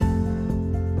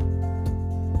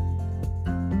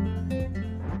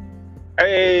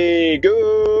Hey, good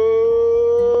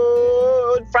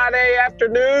Friday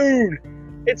afternoon.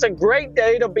 It's a great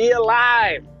day to be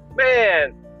alive.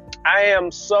 Man, I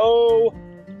am so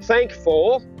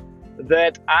thankful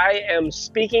that I am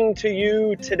speaking to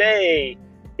you today.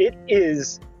 It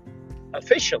is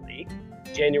officially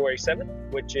January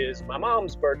 7th, which is my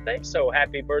mom's birthday. So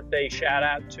happy birthday, shout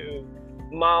out to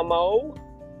Mamo.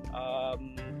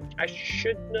 I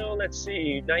should know, let's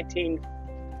see,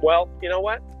 well, you know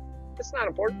what? It's not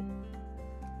important.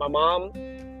 My mom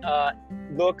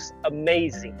looks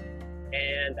amazing,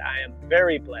 and I am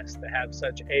very blessed to have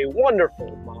such a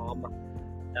wonderful mom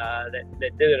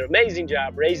that did an amazing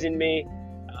job raising me.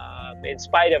 In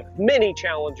spite of many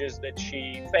challenges that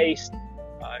she faced,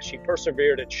 she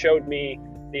persevered and showed me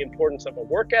the importance of a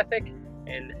work ethic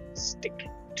and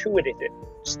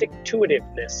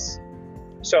stick-to-itiveness.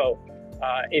 So,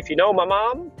 if you know my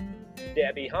mom,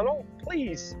 Debbie Hunnell,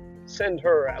 please send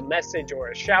her a message or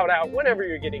a shout out whenever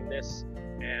you're getting this,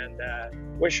 and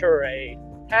wish her a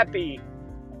happy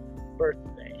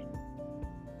birthday.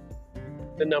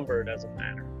 The number doesn't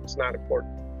matter. It's not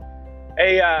important.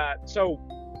 So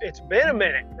it's been a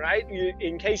minute, right?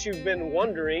 In case you've been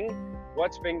wondering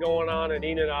what's been going on at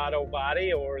Enid Auto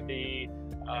Body or the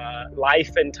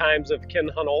life and times of Ken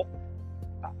Hunnell,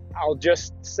 I'll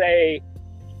just say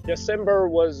December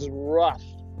was rough.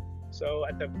 So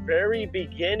at the very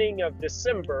beginning of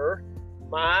December,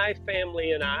 my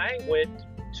family and I went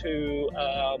to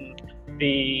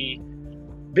the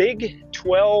Big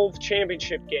 12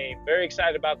 championship game. Very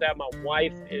excited about that. My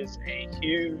wife is a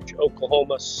huge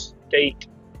Oklahoma State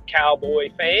Cowboy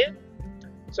fan.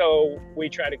 So we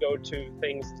try to go to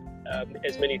things,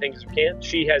 as many things as we can.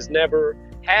 She has never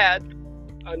had,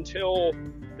 until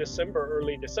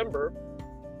early December,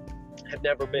 had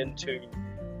never been to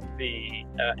the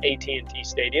AT&T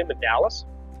Stadium in Dallas.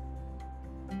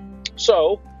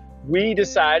 So we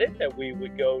decided that we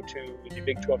would go to the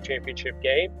Big 12 championship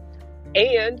game,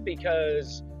 and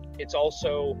because it's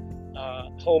also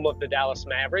home of the Dallas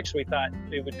Mavericks, we thought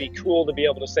it would be cool to be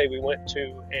able to say we went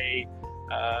to a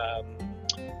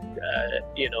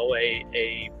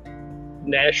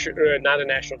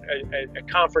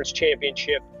conference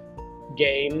championship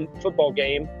game, football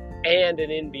game, and an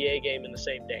NBA game in the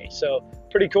same day. So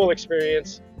pretty cool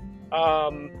experience.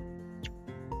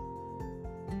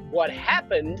 What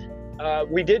happened,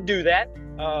 we did do that.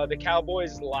 The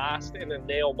Cowboys lost in a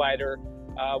nail biter.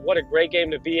 What a great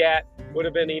game to be at. Would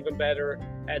have been even better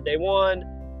had they won,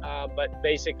 but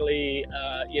basically,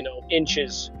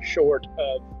 inches short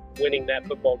of winning that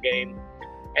football game.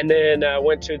 And then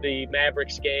went to the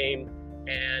Mavericks game,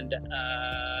 and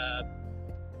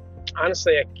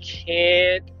honestly, I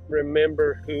can't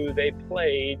remember who they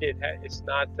played. It's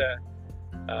not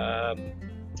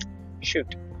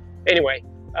Anyway,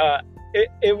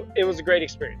 it was a great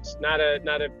experience.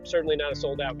 Certainly not a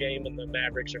sold out game, and the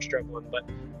Mavericks are struggling. But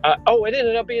it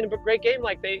ended up being a great game.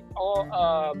 Like they all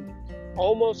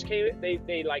almost came.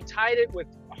 They like tied it with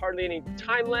hardly any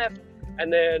time left,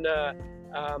 and then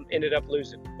ended up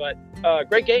losing. But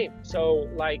great game. So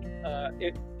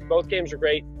both games are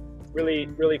great. Really,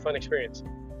 really fun experience.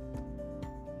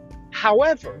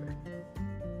 However,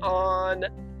 on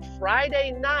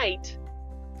Friday night,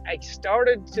 I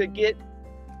started to get,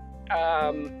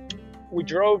 we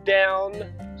drove down,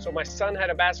 so my son had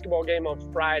a basketball game on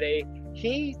Friday.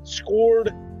 He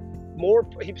scored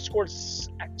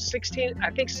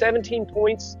 17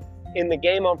 points in the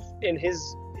game in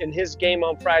his game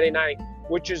on Friday night,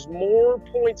 which is more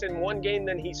points in one game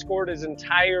than he scored his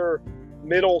entire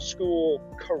middle school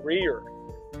career.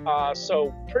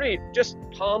 So pretty just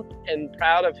pumped and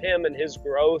proud of him and his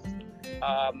growth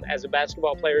as a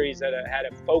basketball player. He's had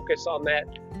a focus on that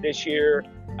this year.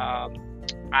 I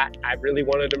really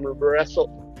wanted him to wrestle,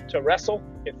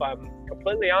 if I'm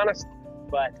completely honest,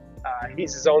 but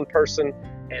he's his own person,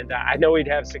 and I know he'd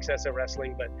have success at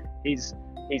wrestling, but he's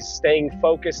staying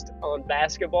focused on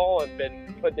basketball and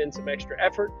been putting in some extra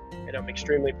effort, and I'm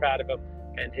extremely proud of him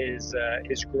and his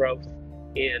growth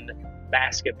in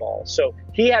basketball. So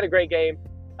he had a great game.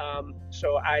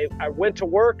 So I went to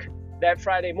work that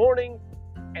Friday morning,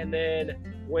 and then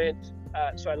went.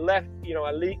 So I left.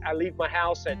 I leave my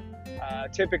house at.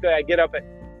 Typically, I get up at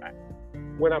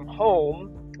when I'm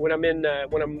home. When I'm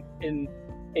in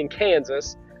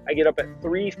Kansas, I get up at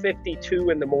 3:52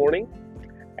 in the morning,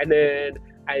 and then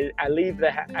I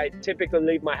typically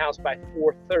leave my house by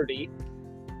 4:30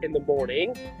 in the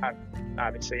morning.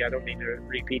 Obviously, I don't need to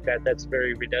repeat that. That's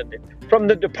very redundant. From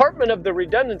the department of the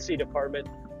redundancy department,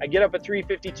 I get up at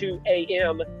 3:52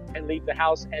 a.m. and leave the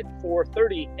house at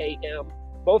 4:30 a.m.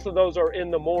 Both of those are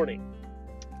in the morning.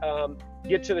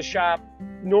 get to the shop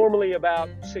normally about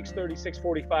 6:30,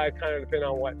 6:45, kind of depending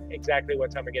on exactly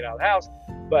what time I get out of the house.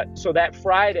 But so that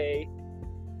Friday,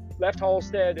 left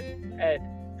Halstead at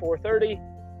 4:30,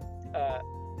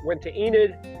 went to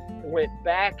Enid, went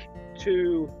back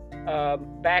to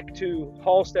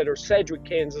Halstead, or Sedgwick,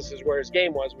 Kansas is where his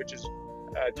game was, which is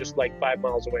just like 5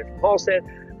 miles away from Halstead.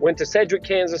 Went to Sedgwick,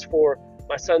 Kansas for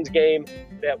my son's game.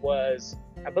 That was,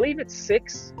 I believe it's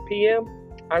 6 p.m.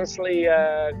 Honestly,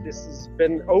 this has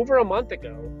been over a month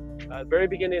ago, very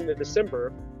beginning of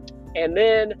December. And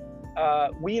then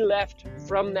we left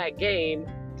from that game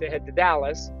to head to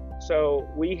Dallas. So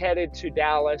we headed to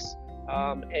Dallas,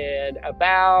 and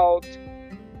about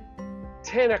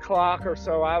 10 o'clock or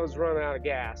so, I was running out of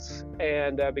gas.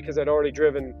 And because I'd already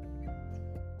driven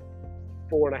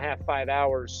 4.5, 5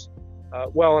 hours.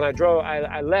 And I drove,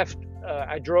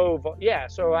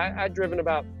 so I'd driven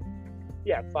about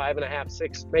 5.5,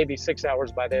 6, maybe 6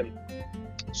 hours by then.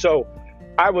 So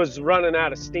I was running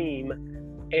out of steam,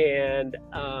 and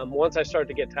once I started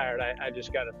to get tired, I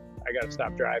gotta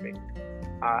stop driving.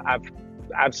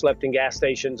 I've slept in gas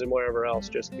stations and wherever else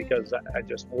just because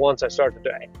once I start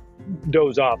to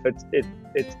doze off,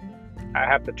 I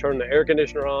have to turn the air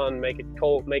conditioner on, make it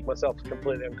cold, make myself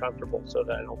completely uncomfortable so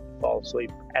that I don't fall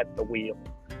asleep at the wheel.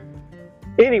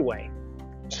 Anyway,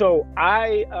 so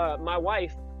my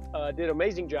wife did an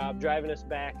amazing job driving us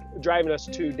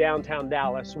to downtown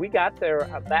Dallas. We got there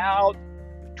about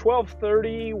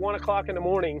 12:30, 1 o'clock in the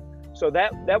morning. So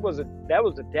that was a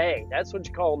day. That's what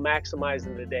you call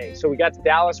maximizing the day. So we got to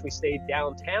Dallas. We stayed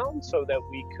downtown so that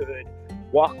we could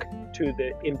walk to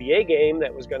the NBA game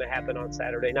that was going to happen on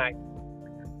Saturday night.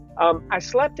 I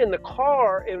slept in the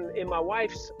car in my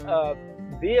wife's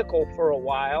vehicle for a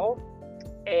while,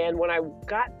 and when I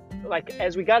got,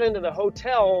 as we got into the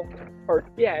hotel,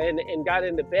 and got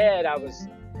into bed, I was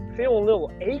feeling a little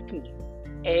achy,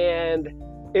 and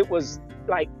it was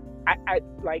like I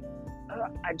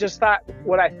just thought,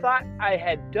 what I thought I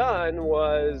had done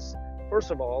was,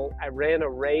 first of all, I ran a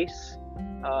race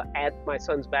at my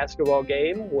son's basketball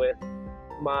game with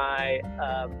my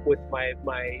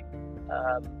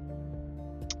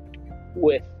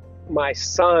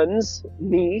son's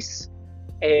niece,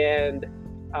 and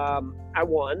I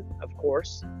won, of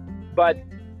course. But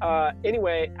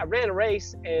anyway, I ran a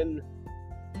race and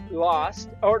lost.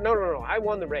 Or no, I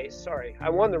won the race. Sorry, I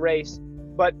won the race,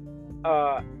 but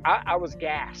I was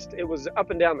gassed. It was up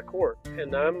and down the court,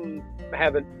 and I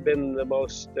haven't been the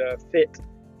most fit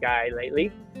guy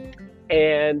lately.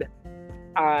 And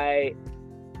I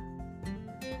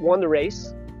won the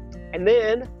race, and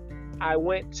then I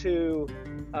went to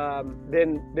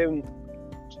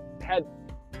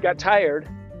got tired,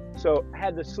 so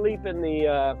had to sleep in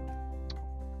the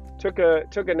took a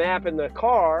nap in the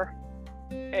car.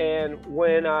 And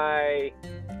when we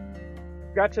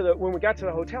got to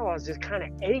the hotel, I was just kind of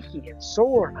achy and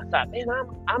sore, and I thought, man,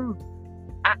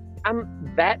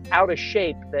 I'm that out of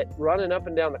shape that running up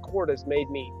and down the court has made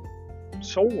me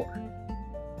sore.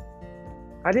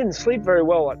 I didn't sleep very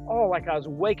well at all. Like, I was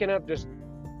waking up just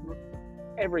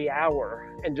every hour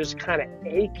and just kind of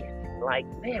aching, like,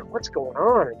 man, what's going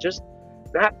on? And just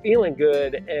not feeling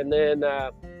good. And then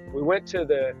we went to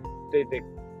the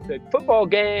football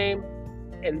game,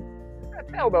 and I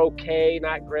felt okay,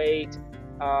 not great.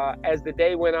 As the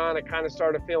day went on, I kind of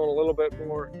started feeling a little bit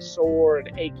more sore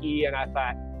and achy, and I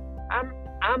thought, I'm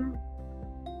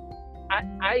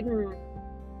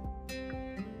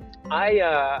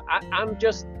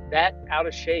just that out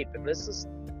of shape, and this is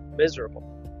miserable.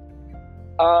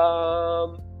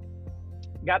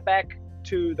 Got back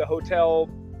to the hotel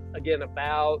again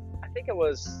about, I think it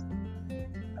was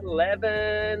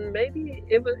 11, maybe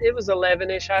it was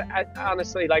 11ish. I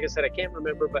honestly, like I said, I can't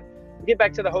remember, but we get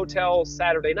back to the hotel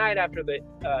Saturday night after the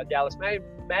Dallas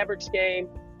Mavericks game,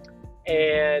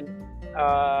 and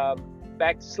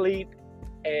back to sleep,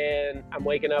 and I'm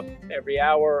waking up every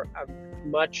hour. I'm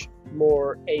much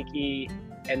more achy,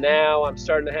 and now I'm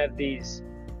starting to have these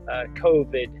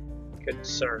COVID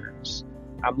concerns.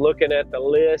 I'm looking at the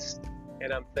list,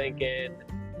 and I'm thinking,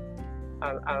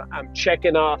 I'm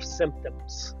checking off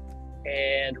symptoms,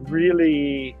 and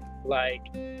really like,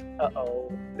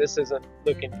 this isn't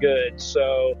looking good.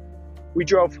 So we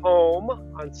drove home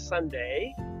on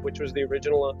Sunday, which was the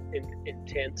original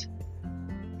intent.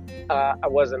 I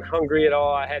wasn't hungry at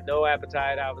all. I had no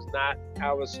appetite. I was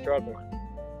struggling.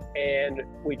 And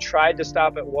we tried to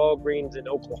stop at Walgreens in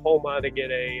Oklahoma to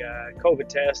get a COVID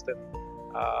test, and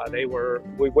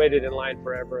we waited in line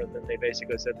forever, and then they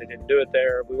basically said they didn't do it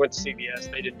there. We went to CVS,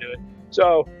 they didn't do it.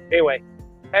 So anyway,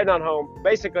 heading on home.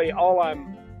 Basically,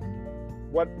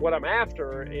 what I'm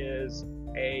after is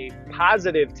a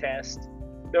positive test.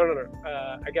 No.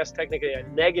 I guess technically a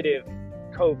negative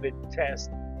COVID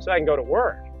test, so I can go to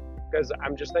work, because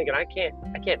I'm just thinking I can't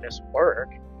miss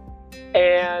work,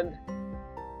 and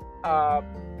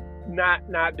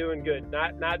not doing good,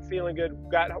 not feeling good.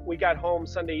 We got home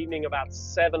Sunday evening about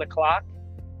 7 o'clock,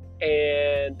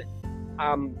 and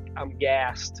I'm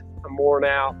gassed. I'm worn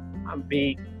out. I'm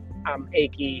beat. I'm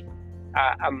achy.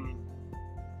 I'm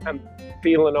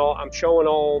showing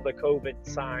all the COVID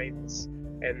signs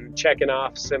and checking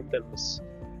off symptoms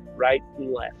right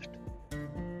and left.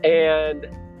 And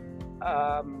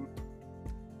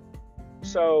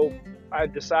so I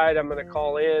decide I'm going to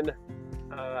call in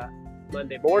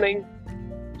Monday morning.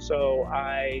 So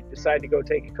I decided to go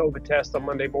take a COVID test on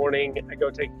Monday morning. I go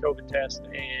take a COVID test,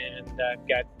 and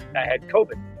I had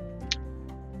COVID.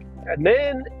 And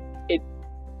then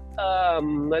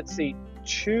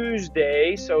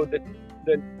Tuesday. So the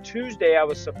Tuesday I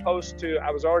was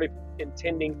already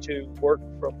intending to work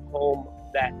from home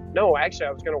I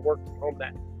was going to work from home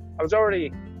I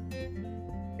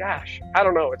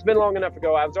don't know. It's been long enough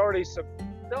ago. It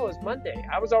was Monday.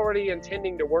 I was already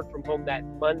intending to work from home that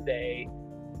Monday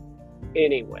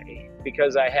anyway,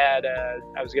 because I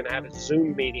was going to have a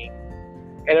Zoom meeting,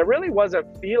 and I really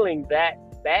wasn't feeling that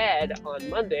bad on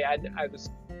Monday. I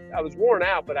was worn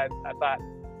out, but I thought,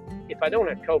 if I don't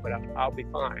have COVID, I'll be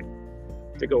fine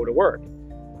to go to work.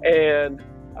 And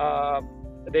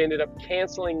they ended up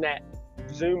canceling that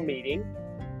Zoom meeting.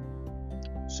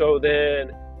 So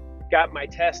then got my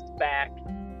test back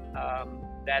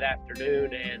that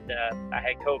afternoon, and I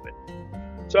had COVID.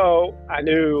 So I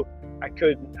knew I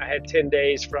had 10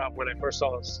 days from when I first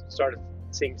started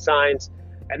seeing signs.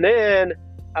 And then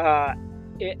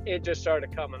it just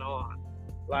started coming on.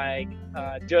 Like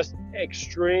just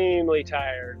extremely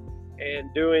tired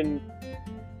and doing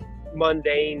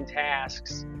mundane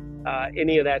tasks.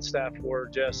 Any of that stuff were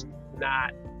just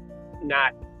not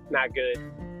good.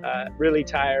 Really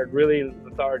tired, really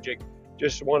lethargic.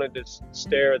 Just wanted to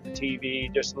stare at the TV.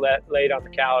 Just laid on the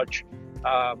couch.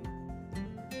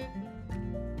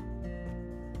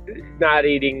 Not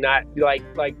eating. Not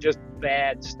like just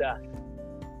bad stuff.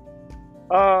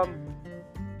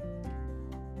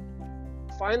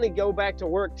 Finally go back to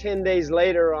work 10 days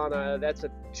later that's a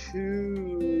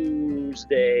Tuesday.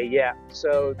 Yeah.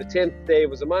 So the 10th day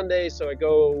was a Monday. So I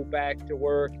go back to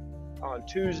work on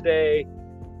Tuesday,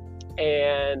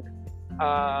 and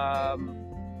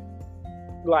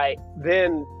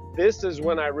then this is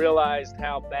when I realized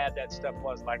how bad that stuff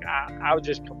was. Like I was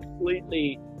just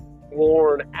completely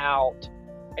worn out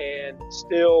and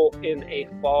still in a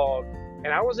fog.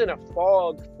 And I was in a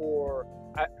fog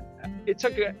it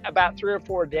took about 3 or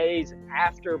 4 days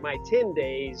after my 10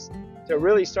 days to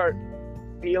really start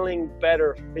feeling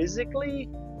better physically,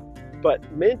 but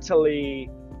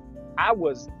mentally I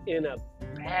was in a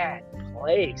bad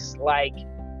place, like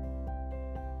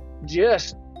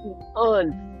just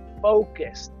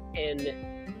unfocused, and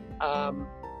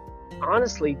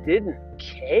honestly didn't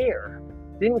care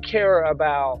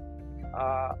about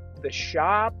the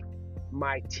shop,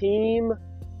 my team,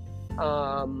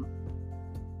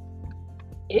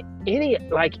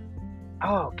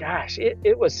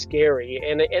 it was scary,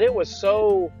 and it was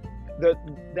so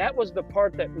that was the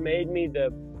part that made me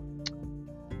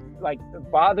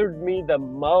bothered me the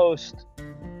most.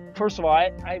 First of all,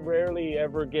 I rarely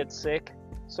ever get sick,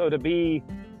 so to be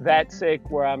that sick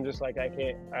where I'm just like I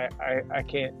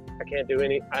can't do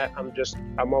any.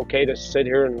 I'm okay to sit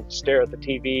here and stare at the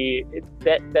TV.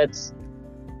 That's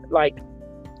like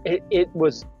it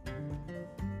was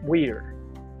weird.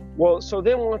 Well, so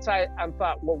then once I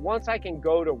thought, well, once I can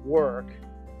go to work,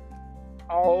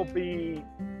 I'll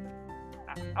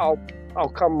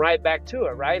come right back to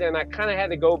it, right? And I kind of had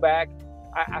to go back.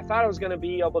 I thought I was going to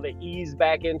be able to ease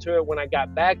back into it. When I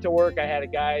got back to work, I had a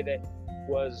guy that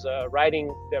was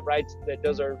that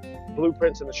does our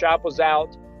blueprints in the shop was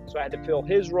out, so I had to fill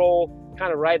his role,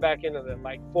 kind of right back into the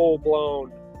full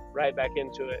blown, right back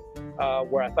into it,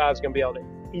 where I thought I was going to be able to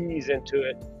ease into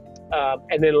it.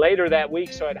 And then later that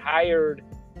week, so we'd hired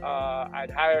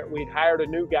a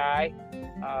new guy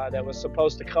that was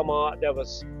supposed to come on, that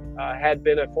was had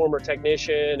been a former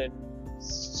technician and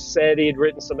said he had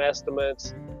written some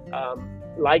estimates.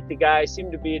 Liked the guy,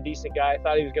 seemed to be a decent guy.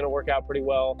 Thought he was going to work out pretty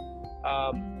well.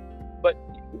 But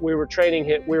we were training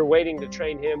him. We were waiting to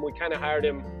train him. We kind of hired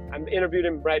him. I interviewed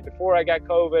him right before I got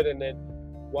COVID, and then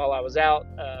while I was out,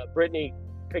 Brittany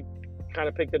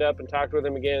picked it up and talked with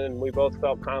him again, and we both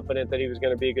felt confident that he was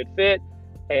going to be a good fit.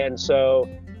 And so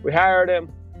we hired him.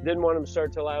 Didn't want him to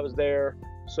start till I was there.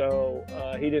 So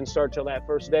he didn't start till that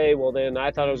first day. Well, then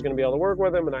I thought I was going to be able to work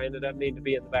with him, and I ended up needing to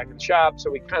be in the back of the shop. So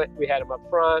we had him up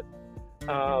front.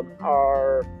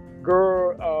 Our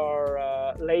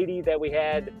lady that we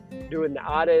had doing the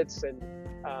audits and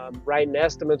writing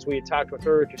estimates, we had talked with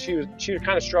her because she was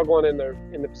kind of struggling in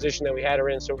the position that we had her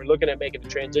in. So we're looking at making the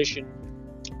transition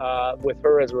with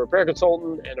her as a repair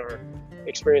consultant and our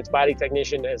experienced body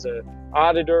technician as an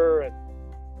auditor, and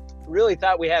really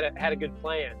thought we had a good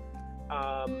plan.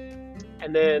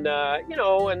 And then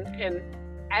and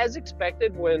as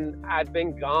expected, when I've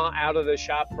been gone out of the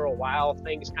shop for a while,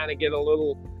 things kind of get a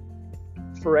little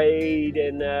frayed,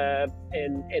 and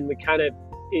we kind of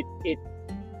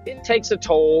it takes a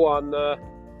toll on the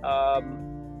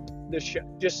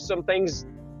just some things.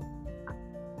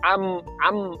 I'm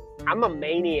a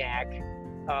maniac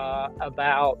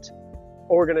about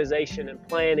organization and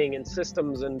planning and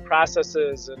systems and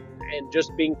processes and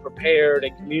just being prepared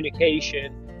and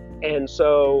communication. And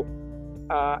so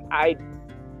I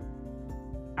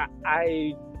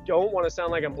don't want to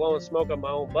sound like I'm blowing smoke up my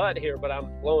own butt here, but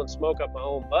I'm blowing smoke up my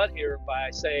own butt here by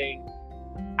saying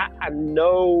I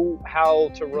know how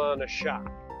to run a shop.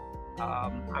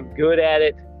 I'm good at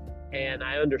it, and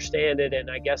I understand it,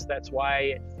 and I guess that's why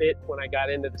it fit when I got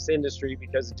into this industry,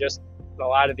 because just a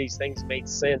lot of these things made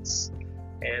sense.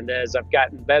 And as I've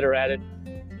gotten better at it,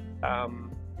 I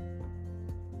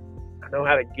know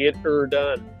how to get her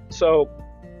done. So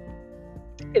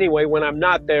anyway, when I'm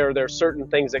not there, there's certain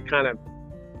things that kind of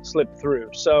slip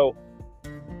through. So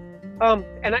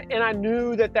and I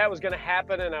knew that was going to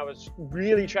happen, and I was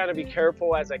really trying to be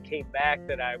careful as I came back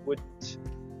that I wouldn't.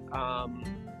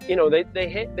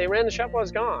 They ran the shop while I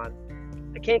was gone.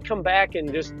 I can't come back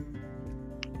and just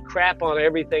crap on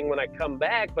everything when I come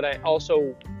back, but I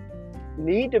also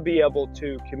need to be able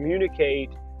to communicate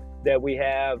that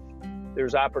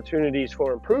there's opportunities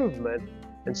for improvement.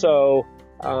 And so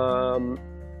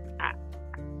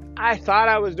I thought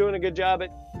I was doing a good job at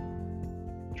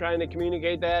trying to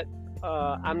communicate that.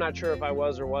 I'm not sure if I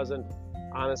was or wasn't.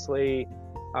 Honestly,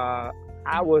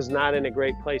 I was not in a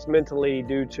great place mentally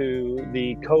due to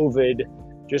the COVID,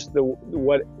 just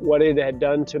what it had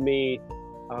done to me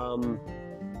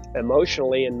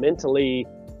emotionally and mentally.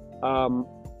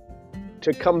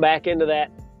 To come back into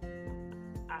that,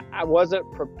 I wasn't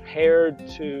prepared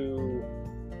to.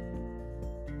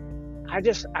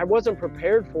 I wasn't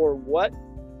prepared for what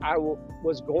I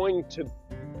was going to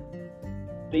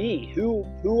be,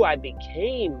 who I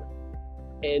became,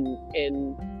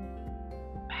 and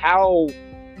how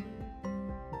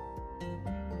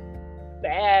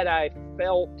bad I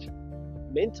felt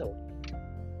mentally.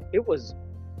 It was.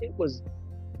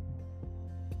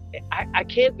 I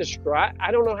can't describe.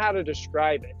 I don't know how to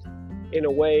describe it in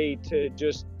a way to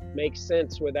just make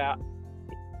sense without.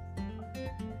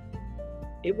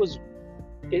 It's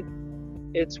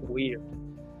weird,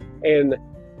 and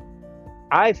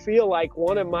I feel like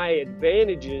one of my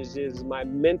advantages is my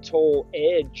mental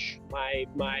edge, my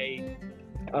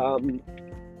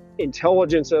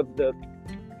intelligence of the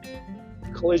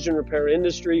collision repair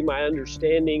industry, my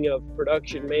understanding of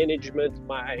production management,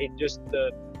 just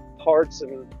the parts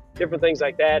and different things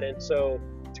like that. And so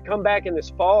to come back in this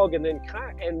fog and then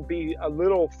and be a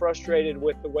little frustrated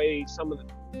with the way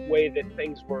that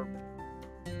things were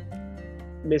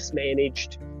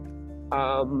mismanaged.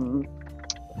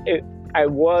 I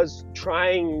was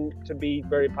trying to be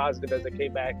very positive as I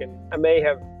came back, and I may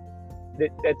have.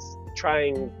 That's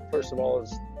trying. First of all,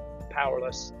 is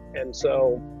powerless, and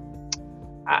so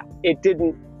it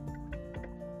didn't.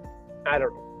 I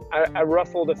don't know. I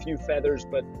ruffled a few feathers,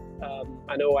 but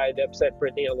I know I had upset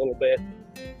Brittany a little bit.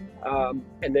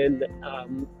 And then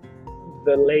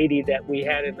the lady that we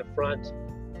had in the front,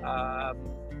 I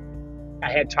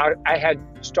had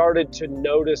started to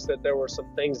notice that there were some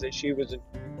things that she was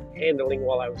handling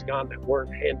while I was gone that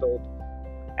weren't handled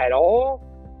at all,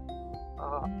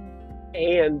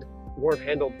 and weren't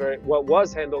handled what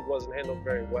was handled wasn't handled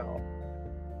very well.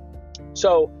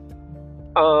 So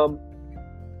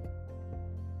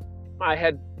I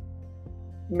had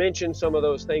mentioned some of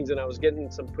those things, and I was getting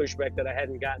some pushback that I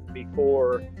hadn't gotten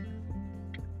before.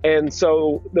 And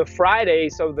so the Friday,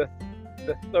 the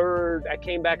third, I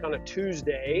came back on a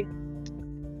Tuesday,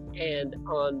 and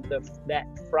on that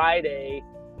Friday,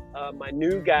 my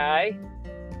new guy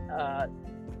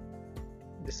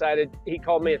decided, he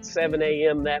called me at 7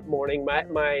 a.m. that morning.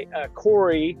 My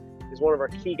Corey is one of our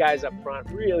key guys up front,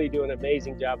 really doing an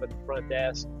amazing job at the front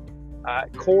desk.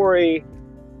 Corey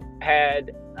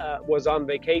was on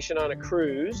vacation on a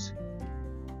cruise.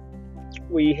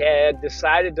 We had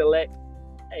decided to let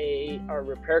our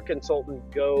repair consultant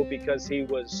go because he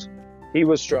was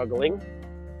struggling,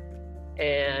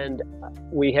 And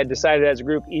we had decided as a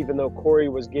group, even though Corey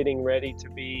was getting ready to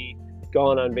be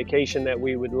gone on vacation, that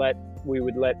we would let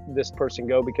this person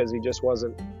go because he just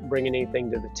wasn't bringing anything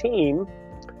to the team.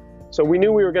 So we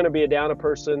knew we were going to be down a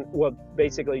person, well,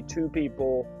 basically 2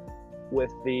 people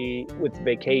with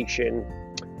vacation.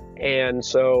 And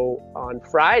so on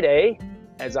Friday,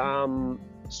 as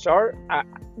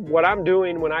what I'm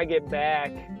doing when I get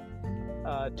back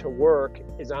to work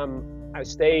is I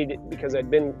stayed because I'd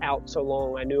been out so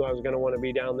long. I knew I was going to want to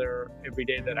be down there every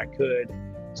day that I could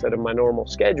instead of my normal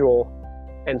schedule.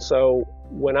 And so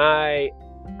when I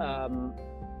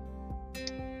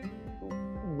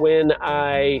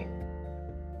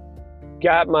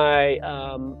got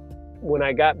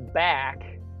back,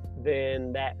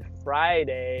 then that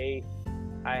Friday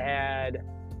I had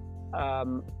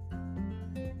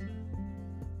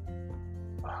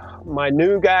my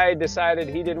new guy decided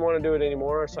he didn't want to do it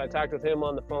anymore, so I talked with him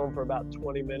on the phone for about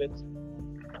 20 minutes.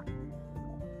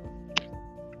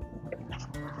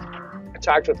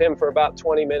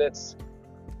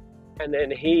 And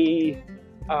then he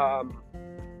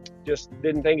just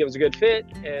didn't think it was a good fit,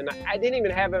 and I didn't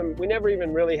even have him, we never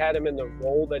even really had him in the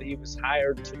role that he was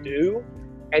hired to do,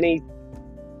 and he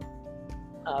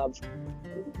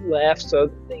left, so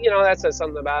that says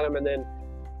something about him. And then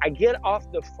I get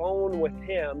off the phone with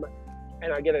him,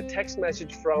 and I get a text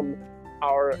message from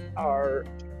our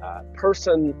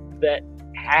person that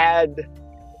had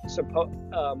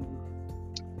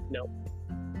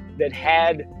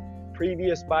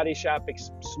previous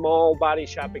small body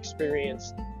shop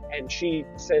experience, and she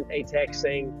sent a text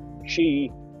saying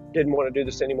she didn't want to do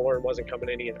this anymore and wasn't coming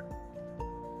in either.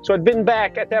 So at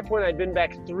that point I'd been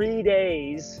back 3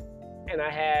 days, and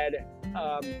I had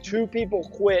 2 people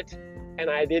quit, and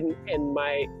and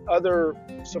my other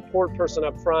support person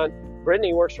up front,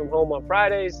 Brittany, works from home on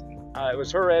Fridays. It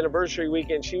was her anniversary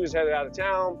weekend. She was headed out of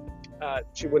town.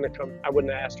 She wouldn't have come. I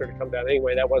wouldn't have asked her to come down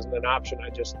anyway. That wasn't an option. I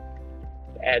just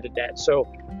added that. So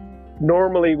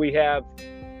normally we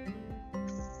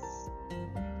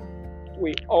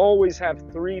always have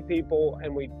 3 people,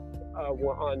 and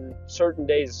on certain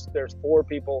days there's 4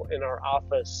 people in our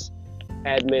office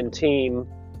admin team,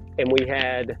 and we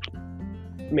had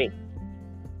me.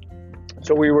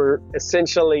 So we were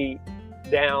essentially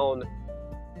down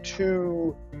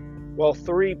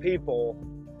 3 people,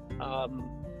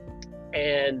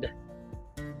 and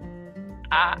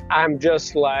I'm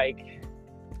just like,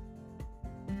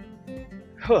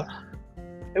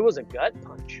 it was a gut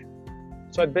punch.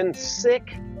 So I'd been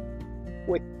sick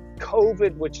with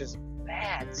COVID, which is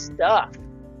bad stuff.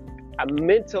 I'm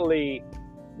mentally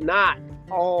not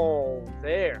all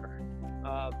there.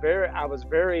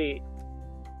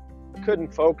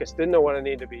 Couldn't focus, didn't know what I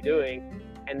needed to be doing,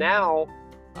 and now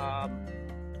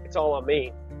it's all on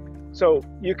me. So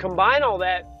you combine all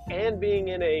that and being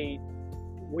in a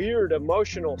weird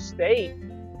emotional state,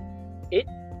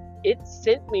 it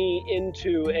sent me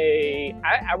into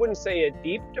I wouldn't say a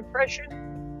deep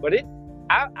depression, but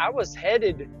I was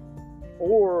headed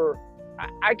for,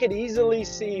 I could easily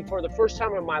see, for the first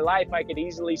time in my life, I could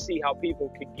easily see how people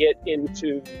could get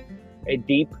into a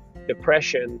deep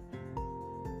depression,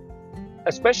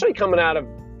 especially coming out of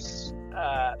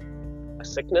a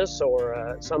sickness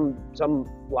or some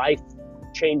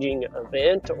life-changing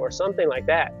event or something like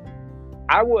that.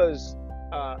 I was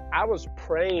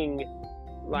praying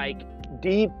like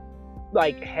deep,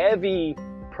 like heavy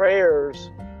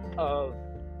prayers of,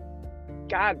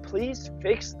 God, please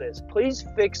fix this. Please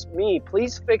fix me.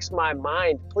 Please fix my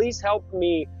mind. Please help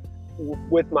me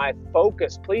with my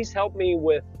focus. Please help me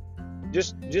with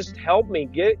just help me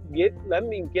let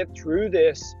me get through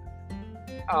this.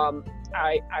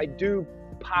 I do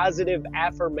positive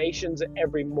affirmations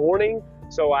every morning.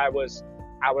 So I was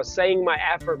saying my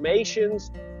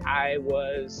affirmations. I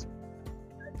was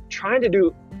trying to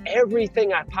do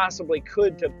everything I possibly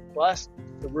could to bust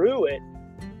through it,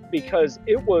 because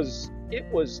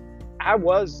I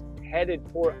was headed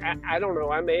for, I don't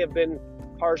know, I may have been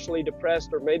partially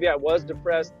depressed, or maybe I was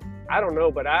depressed. I don't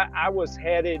know, but I was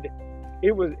headed,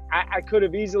 I could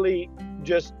have easily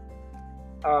just,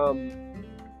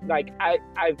 I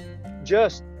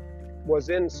just was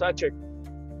in such a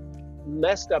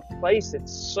messed up place.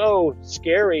 It's so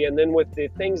scary. And then with the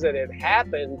things that had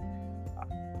happened,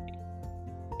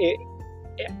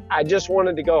 I just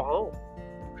wanted to go home.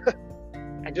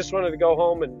 I just wanted to go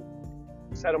home and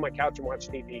sit on my couch and watch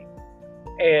TV.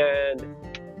 And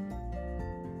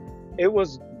it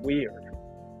was weird.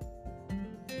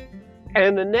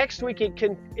 And the next week it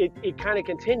kind of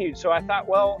continued. So I thought,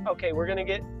 well, okay, we're going to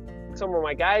get some of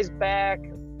my guys back.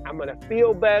 I'm going to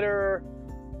feel better.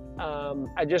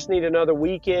 I just need another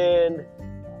weekend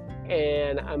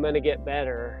and I'm going to get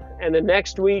better. And the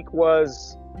next week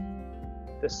was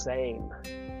the same.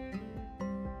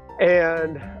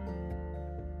 And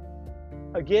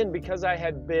again, because I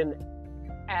had been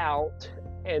out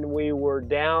and we were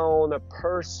down a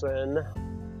person,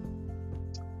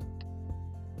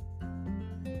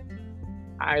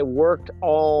 I worked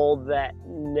all that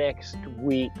next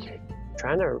week. I'm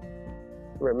trying to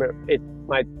remember it.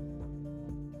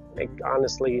 I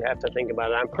honestly have to think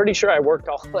about it. I'm pretty sure I worked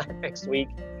all that next week,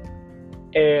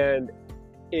 and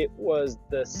it was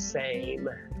the same.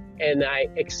 And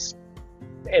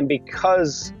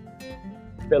because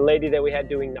the lady that we had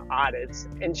doing the audits,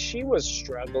 and she was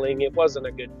struggling, it wasn't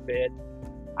a good fit.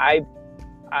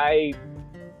 I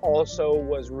also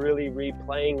was really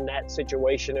replaying that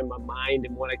situation in my mind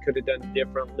and what I could have done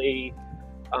differently.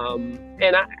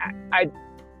 And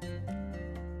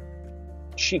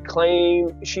she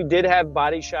claimed she did have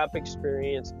body shop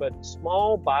experience, but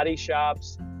small body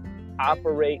shops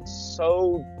operate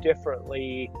so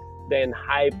differently than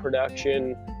high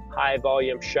production, high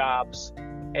volume shops.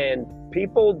 And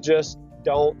people just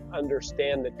don't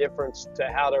understand the difference to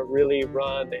how to really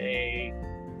run a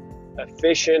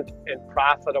efficient and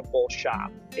profitable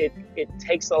shop. It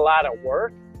takes a lot of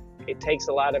work. It takes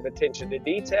a lot of attention to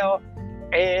detail,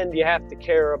 and you have to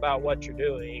care about what you're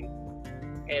doing.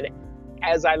 And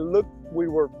as I looked,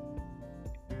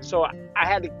 so I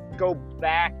had to go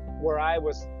back where I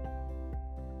was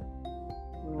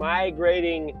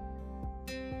migrating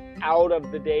out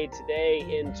of the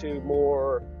day-to-day into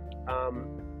more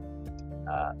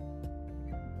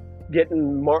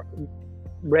getting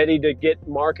ready to get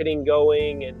marketing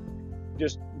going and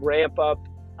just ramp up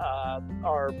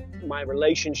my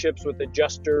relationships with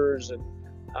adjusters and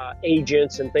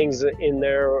agents and things in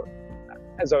there.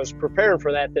 As I was preparing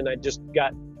for that, then I just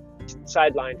got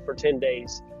sidelined for 10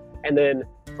 days. And then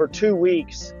for 2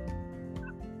 weeks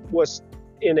was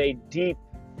in a deep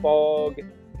fog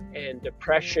and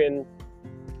depression,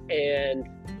 and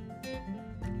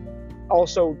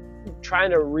also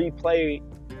trying to replay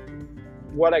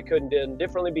what I could have done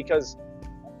differently, because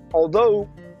although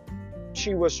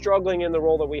she was struggling in the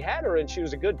role that we had her in, she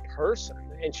was a good person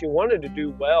and she wanted to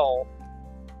do well,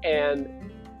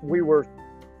 and we were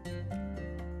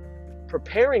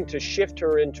preparing to shift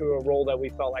her into a role that we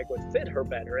felt like would fit her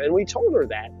better, and we told her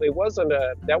that.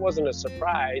 That wasn't a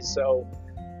surprise. So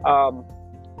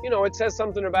it says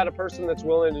something about a person that's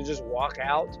willing to just walk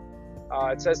out.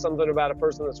 It says something about a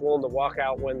person that's willing to walk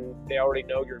out when they already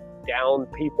know you're down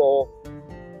people.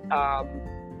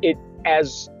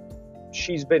 As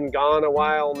she's been gone a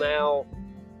while now,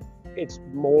 it's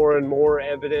more and more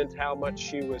evident how much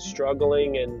she was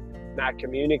struggling and not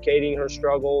communicating her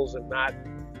struggles and not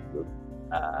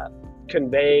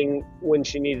conveying when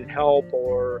she needed help,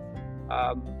 or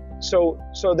so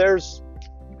there's,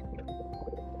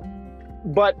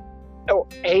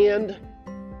 and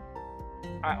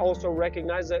I also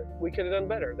recognize that we could have done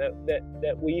better,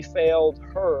 that we failed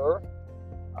her.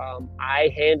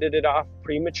 I handed it off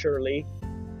prematurely,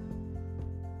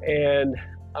 and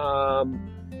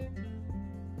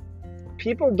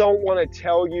people don't want to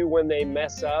tell you when they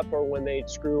mess up or when they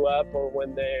screw up or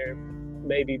when they're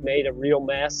maybe made a real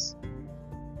mess.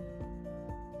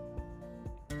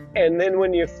 And then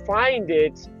when you find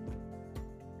it,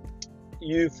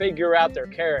 you figure out their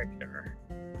character.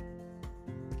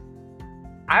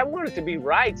 I want it to be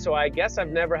right, so I guess I've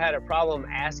never had a problem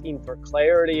asking for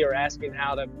clarity or asking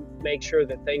how to make sure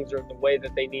that things are the way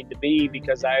that they need to be,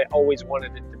 because I always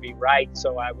wanted it to be right,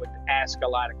 so I would ask a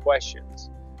lot of questions.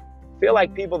 I feel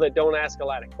like people that don't ask a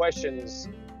lot of questions,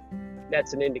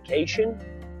 that's an indication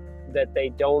that they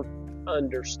don't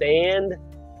understand,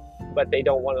 but they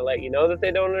don't want to let you know that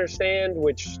they don't understand,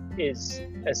 which is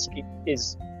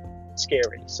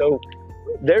scary. So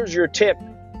there's your tip.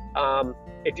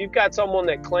 If you've got someone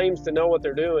that claims to know what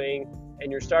they're doing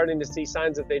and you're starting to see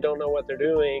signs that they don't know what they're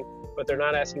doing, but they're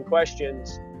not asking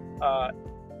questions,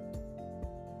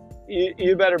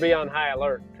 you better be on high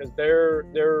alert, because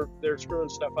they're screwing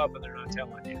stuff up and they're not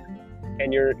telling you,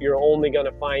 and you're only going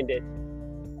to find it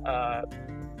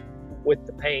with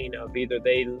the pain of either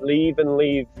they leave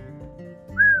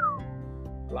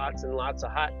lots and lots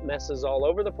of hot messes all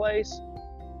over the place,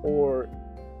 or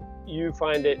you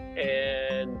find it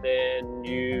and then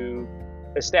you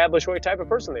establish what type of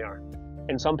person they are.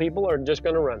 And some people are just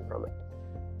going to run from it.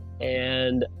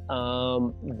 And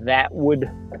that would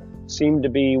seem to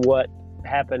be what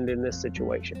happened in this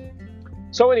situation.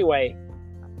 So anyway,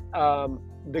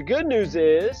 the good news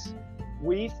is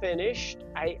we finished.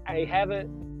 I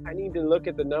need to look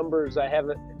at the numbers. I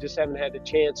haven't had the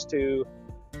chance to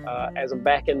as I'm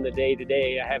back in the day to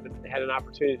day, I haven't had an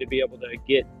opportunity to be able to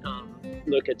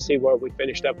see where we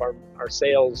finished up our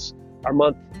sales, our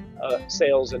month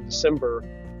sales in December.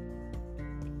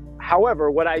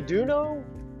 However, what I do know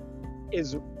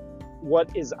is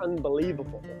what is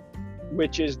unbelievable,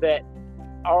 which is that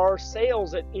our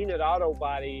sales at Enid Auto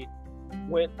Body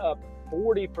went up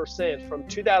 40% from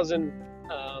 2000.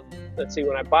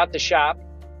 When I bought the shop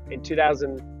in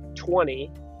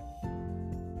 2020,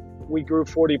 we grew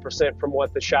 40% from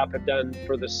what the shop had done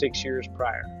for the 6 years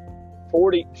prior.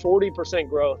 40%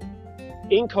 growth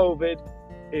in COVID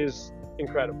is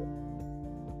incredible.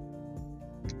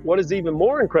 What is even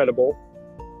more incredible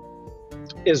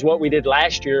is what we did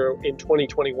last year in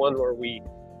 2021, where we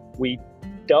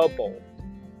doubled.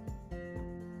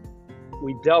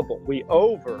 We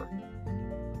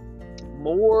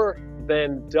more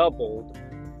than doubled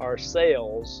our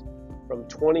sales from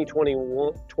 2020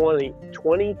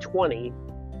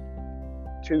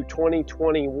 to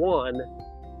 2021.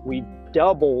 We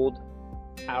doubled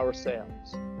our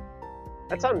sales.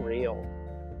 That's unreal.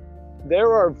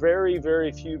 There are very,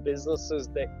 very few businesses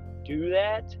that do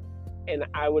that. And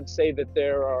I would say that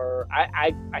there are,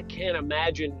 I can't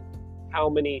imagine how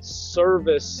many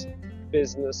service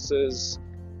businesses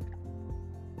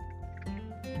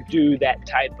do that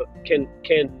type of, can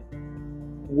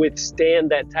withstand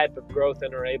that type of growth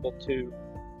and are able to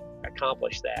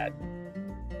accomplish that.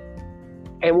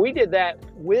 And we did that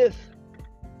with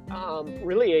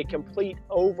really a complete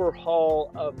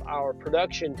overhaul of our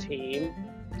production team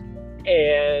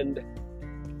and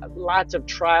lots of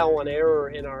trial and error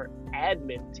in our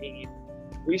admin team.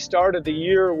 We started the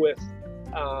year with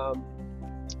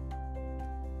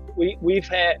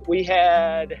we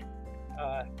had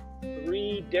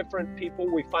 3 different people.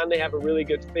 We finally have a really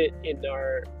good fit in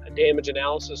our damage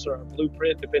analysis or our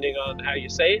blueprint, depending on how you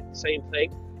say it. Same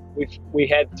thing. We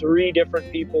had 3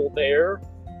 different people there.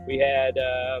 We had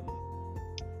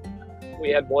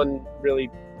one really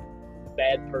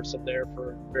bad person there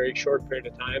for a very short period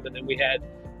of time, and then we had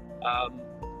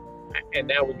and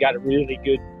now we've got a really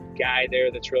good guy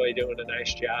there that's really doing a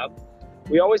nice job.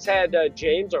 We always had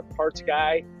James, our parts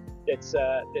guy, that's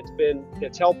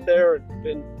helped there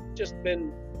and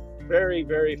been very,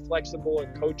 very flexible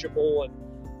and coachable, and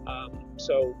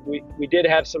so we did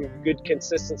have some good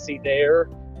consistency there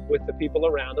with the people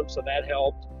around him, so that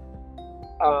helped.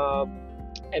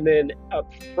 And then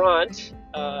up front,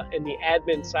 in the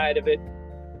admin side of it,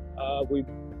 we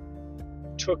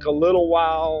took a little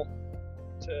while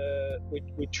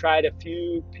we tried a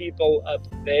few people up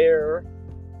there.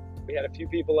 We had a few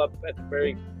people up at the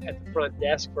front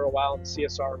desk for a while in the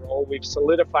CSR role. We've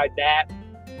solidified that.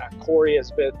 Corey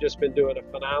has just been doing a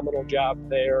phenomenal job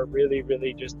there, really,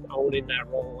 really just owning that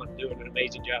role and doing an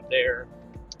amazing job there.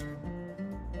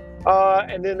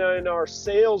 And then in our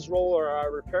sales role or our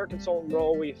repair consultant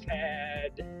role, we've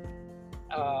had,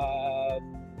 I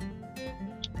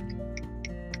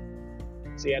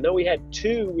know we had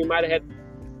 2. We might have had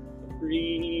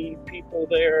 3 people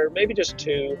there, maybe just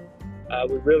 2.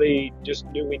 We really just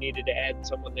knew we needed to add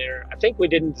someone there. I think we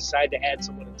didn't decide to add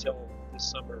someone until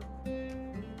this summer.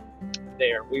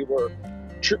 There, we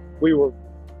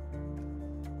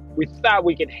thought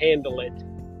we could handle it,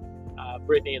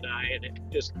 Brittany and I, and it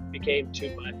just became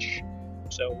too much.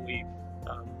 So we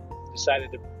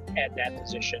decided to add that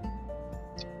position.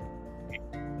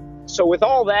 So with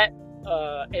all that,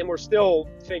 and we're still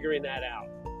figuring that out,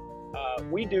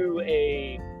 we do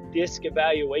a DISC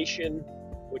evaluation,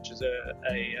 which is a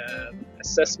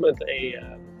assessment,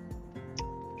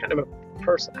 kind of a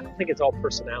person. I don't think it's all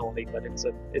personality, but it's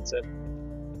a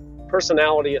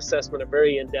personality assessment, a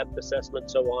very in-depth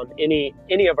assessment. So on any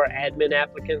of our admin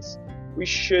applicants, we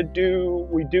do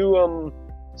them.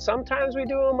 Sometimes we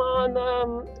do them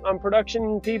on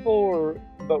production people,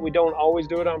 but we don't always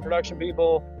do it on production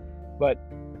people. But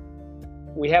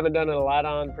we haven't done it a lot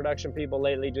on production people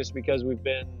lately, just because we've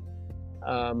been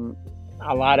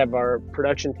a lot of our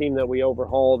production team that we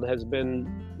overhauled has been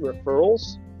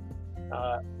referrals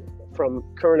from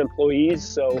current employees.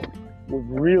 So we've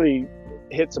really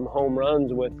hit some home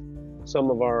runs with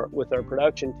our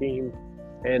production team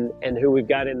and who we've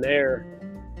got in there.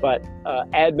 But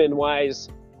admin wise,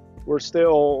 we're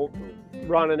still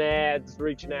running ads,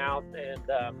 reaching out, and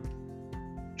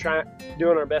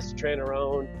doing our best to train our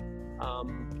own.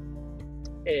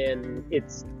 And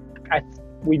I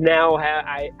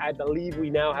believe we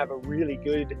now have a really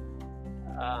good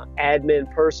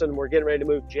admin person. We're getting ready to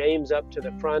move James up to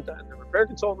the front on the repair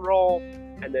consultant role,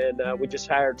 and then we just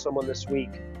hired someone this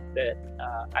week that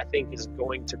I think is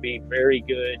going to be very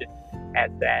good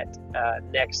at that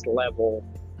next level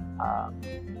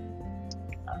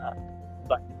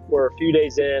But we're a few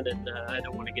days in, and I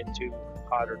don't want to get too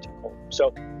hot or too cold.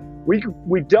 So we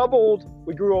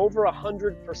grew over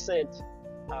 100%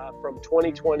 from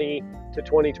 2020 to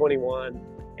 2021,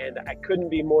 and I couldn't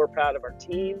be more proud of our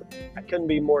team. I couldn't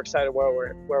be more excited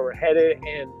where we're headed,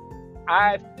 and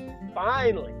I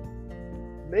finally,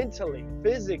 mentally,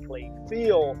 physically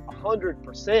feel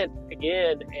 100%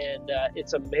 again, and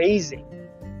it's amazing.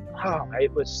 Oh,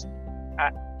 it was.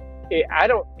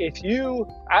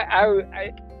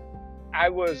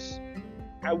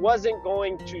 I wasn't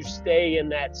going to stay in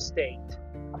that state.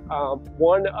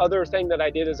 One other thing that I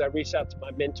did is I reached out to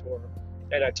my mentor,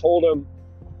 and I told him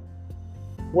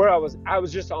where I was. I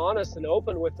was just honest and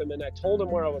open with him, and I told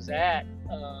him where I was at,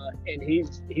 and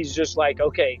he's just like,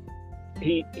 okay.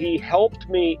 He helped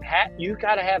me. You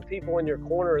got to have people in your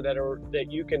corner that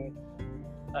you can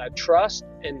trust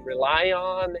and rely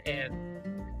on, and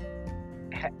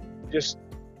just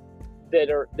that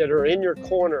are in your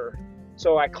corner.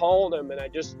 So I called him, and I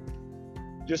just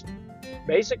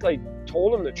basically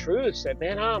told him the truth. Said,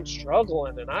 man, I'm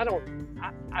struggling, and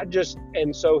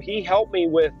and so he helped me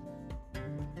with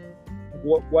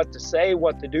what to say,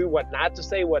 what to do, what not to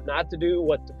say, what not to do,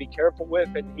 what to be careful with.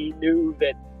 And he knew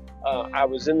that I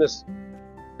was in this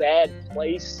bad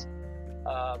place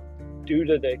due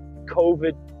to the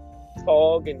COVID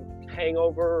fog and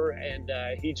hangover, and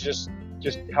he just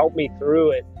helped me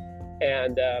through it.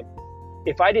 And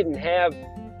if I didn't have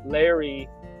Larry,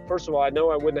 first of all, I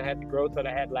know I wouldn't have had the growth that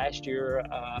I had last year.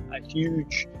 A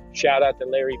huge shout out to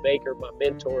Larry Baker, my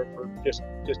mentor, for just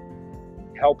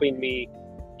helping me,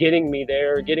 getting me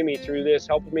there, getting me through this,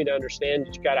 helping me to understand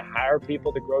that you got to hire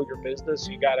people to grow your business.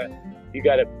 You got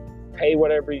to pay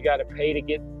whatever you got to pay to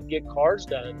get cars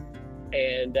done,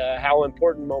 and how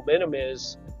important momentum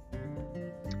is.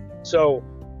 So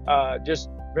just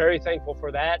very thankful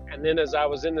for that. And then as I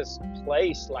was in this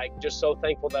place, like, just so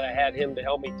thankful that I had him to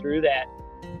help me through that.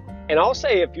 And I'll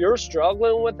say, if you're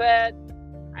struggling with that,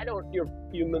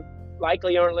 you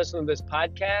likely aren't listening to this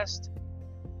podcast.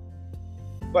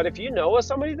 But if you know of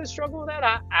somebody that's struggling with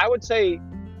that, I would say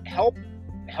help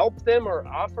them or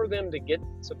offer them to get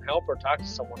some help or talk to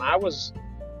someone.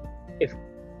 If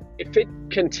it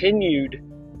continued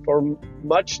for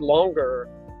much longer,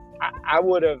 I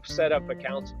would have set up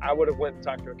I would have went and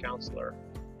talked to a counselor,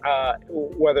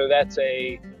 whether that's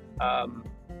a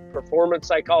performance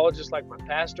psychologist like my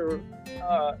pastor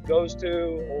goes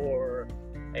to, or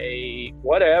a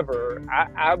whatever.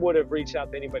 I would have reached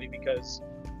out to anybody, because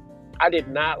I did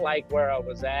not like where I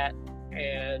was at,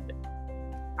 and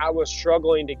I was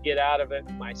struggling to get out of it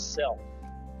myself.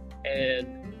 And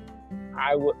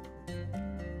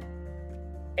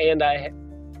I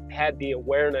had the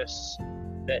awareness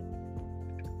that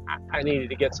I needed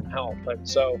to get some help. And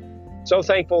so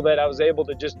thankful that I was able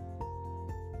to just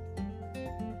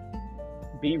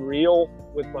be real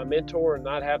with my mentor and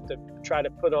not have to try to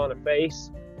put on a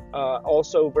face.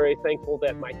 Also very thankful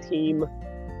that my team,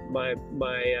 my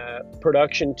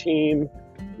production team,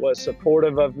 was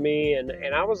supportive of me, and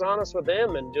I was honest with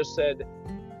them and just said,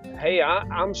 hey,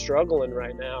 I'm struggling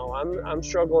right now. I'm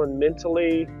struggling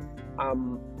mentally.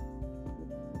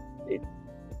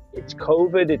 It's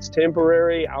COVID, it's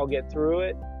temporary, I'll get through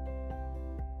it.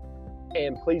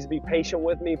 And please be patient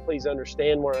with me. Please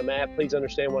understand where I'm at. Please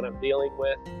understand what I'm dealing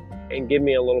with, and give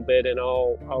me a little bit, and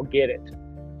I'll get it.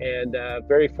 And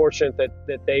very fortunate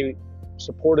that they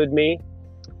supported me,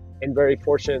 and very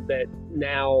fortunate that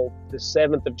now, the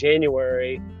 7th of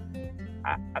January,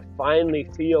 I finally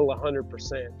feel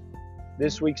 100%.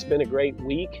 This week's been a great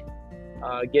week,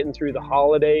 getting through the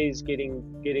holidays,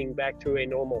 getting back to a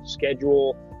normal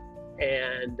schedule,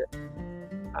 and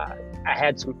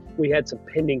we had some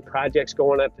pending projects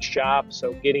going at the shop,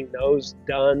 so getting those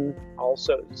done.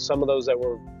 Also, some of those that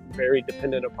were very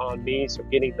dependent upon me, so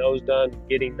getting those done,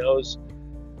 getting those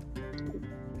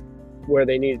where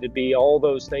they needed to be. All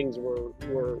those things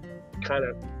were kind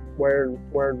of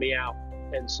wearing me out.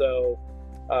 And so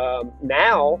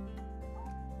now,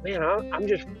 man, I'm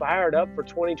just fired up for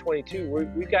 2022.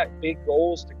 We've got big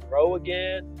goals to grow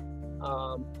again.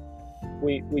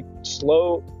 We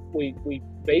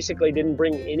basically didn't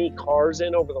bring any cars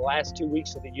in over the last 2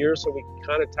 weeks of the year, so we could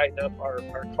kind of tighten up.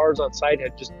 Our cars on site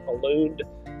had just ballooned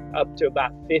up to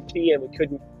about 50, and we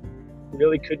couldn't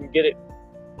get it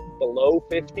below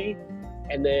 50.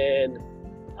 And then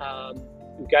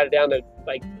we got it down to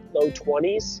like low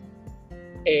 20s,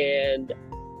 and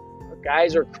our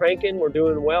guys are cranking. We're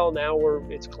doing well now.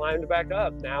 It's climbed back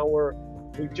up. Now we're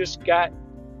just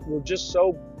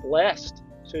so blessed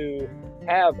to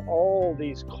have all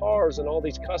these cars and all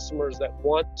these customers that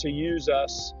want to use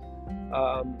us.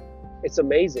 It's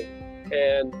amazing.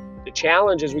 And the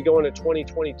challenge as we go into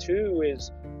 2022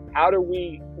 is how do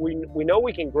we know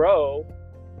we can grow.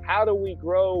 How do we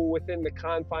grow within the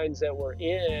confines that we're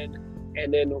in,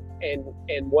 and then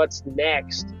and what's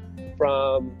next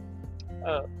from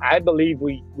I believe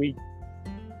we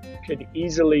could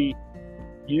easily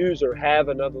use or have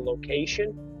another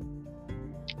location.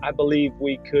 I believe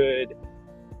we could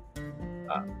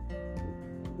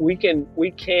we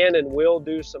can and will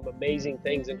do some amazing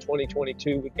things in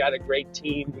 2022. We've got a great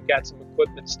team. We've got some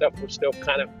equipment stuff we're still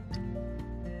kind of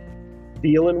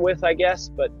dealing with, I guess,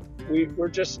 but we're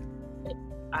just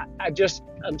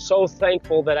I'm so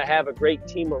thankful that I have a great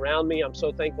team around me. I'm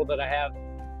so thankful that I have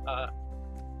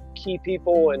key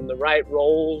people in the right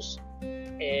roles,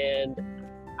 and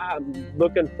I'm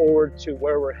looking forward to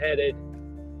where we're headed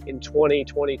in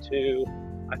 2022.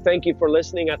 I thank you for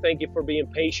listening. I thank you for being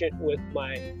patient with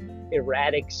my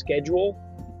erratic schedule.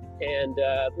 And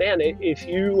man, if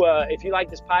you like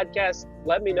this podcast,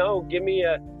 let me know. Give me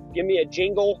a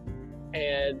jingle,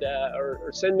 and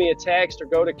or send me a text, or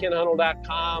go to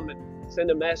kenhunnell.com and send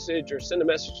a message, or send a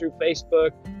message through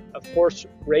Facebook. Of course,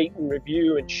 rate and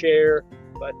review and share.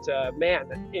 But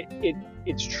man,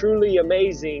 it's truly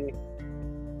amazing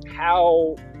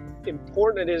how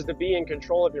important it is to be in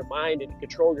control of your mind and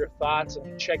control your thoughts and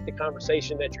to check the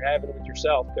conversation that you're having with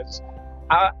yourself. Because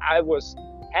I was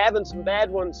having some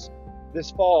bad ones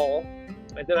this fall,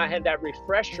 and then I had that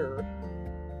refresher,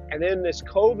 and then this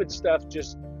COVID stuff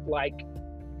just like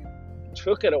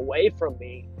took it away from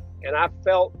me, and I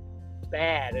felt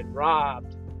bad and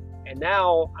robbed. And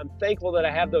now I'm thankful that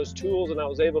I have those tools and I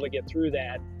was able to get through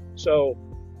that. So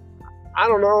I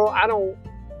don't know.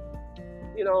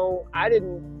 I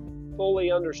didn't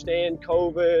fully understand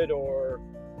COVID or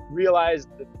realize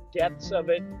the depths of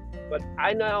it, but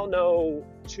I now know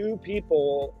 2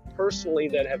 people personally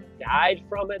that have died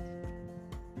from it.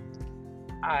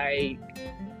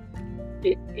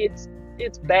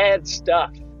 It's bad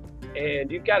stuff,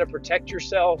 and you've got to protect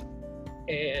yourself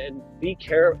and be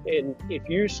careful. And if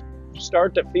you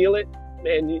start to feel it,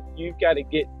 man, you've got to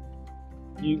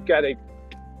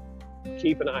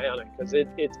keep an eye on it, because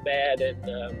it's bad.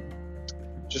 And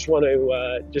just want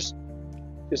to just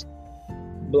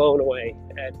blown away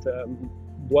at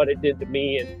what it did to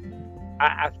me. And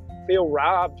I feel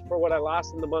robbed for what I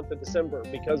lost in the month of December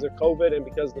because of COVID and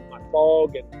because of my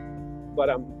fog. But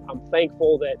I'm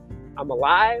thankful that I'm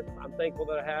alive. I'm thankful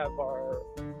that I have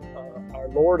our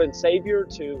Lord and Savior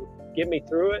to get me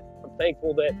through it. I'm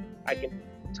thankful that I can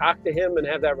talk to Him and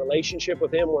have that relationship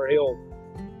with Him where He'll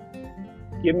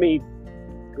give me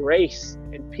grace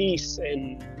and peace.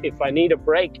 And if I need a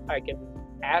break, I can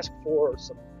ask for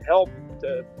some help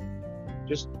to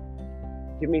just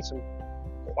give me some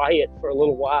quiet for a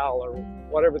little while, or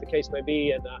whatever the case may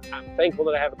be. And I'm thankful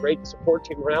that I have a great support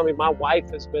team around me. My wife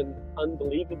has been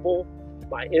unbelievable.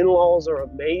 My in-laws are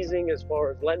amazing as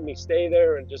far as letting me stay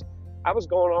there. And just, I was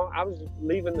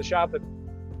leaving the shop at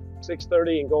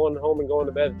 6:30 and going home and going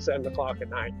to bed at 7 o'clock at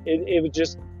night. It was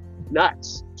just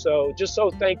nuts. So just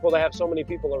so thankful to have so many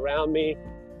people around me,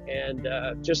 and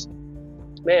just,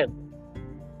 man,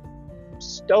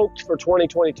 stoked for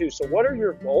 2022. So what are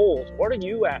your goals? What are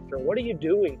you after? What are you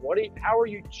doing? How are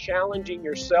you challenging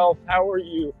yourself? How are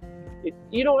you,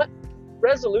 you know what?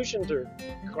 Resolutions are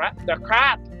crap. They're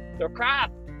crap.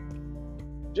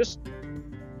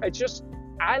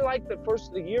 I like the first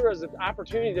of the year as an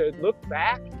opportunity to look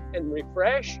back and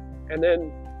refresh, and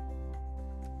then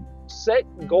set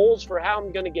goals for how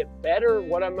I'm going to get better,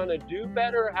 what I'm going to do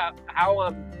better, how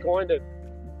I'm going to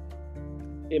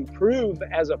improve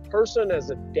as a person, as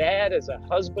a dad, as a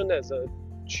husband, as a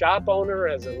shop owner,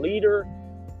 as a leader.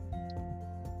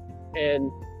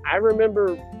 And I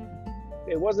remember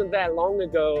it wasn't that long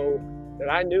ago that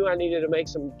I knew I needed to make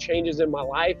some changes in my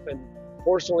life. And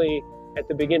fortunately, at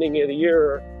the beginning of the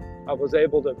year, I was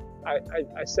able to,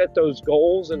 I set those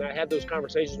goals, and I had those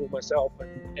conversations with myself,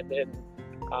 and then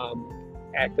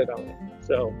acted on it.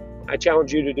 So I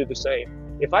challenge you to do the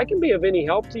same. If I can be of any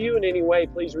help to you in any way,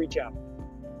 please reach out.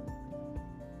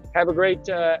 Have a great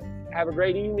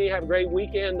evening. Have a great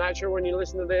weekend. Not sure when you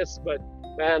listen to this, but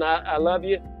man, I love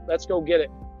you. Let's go get it.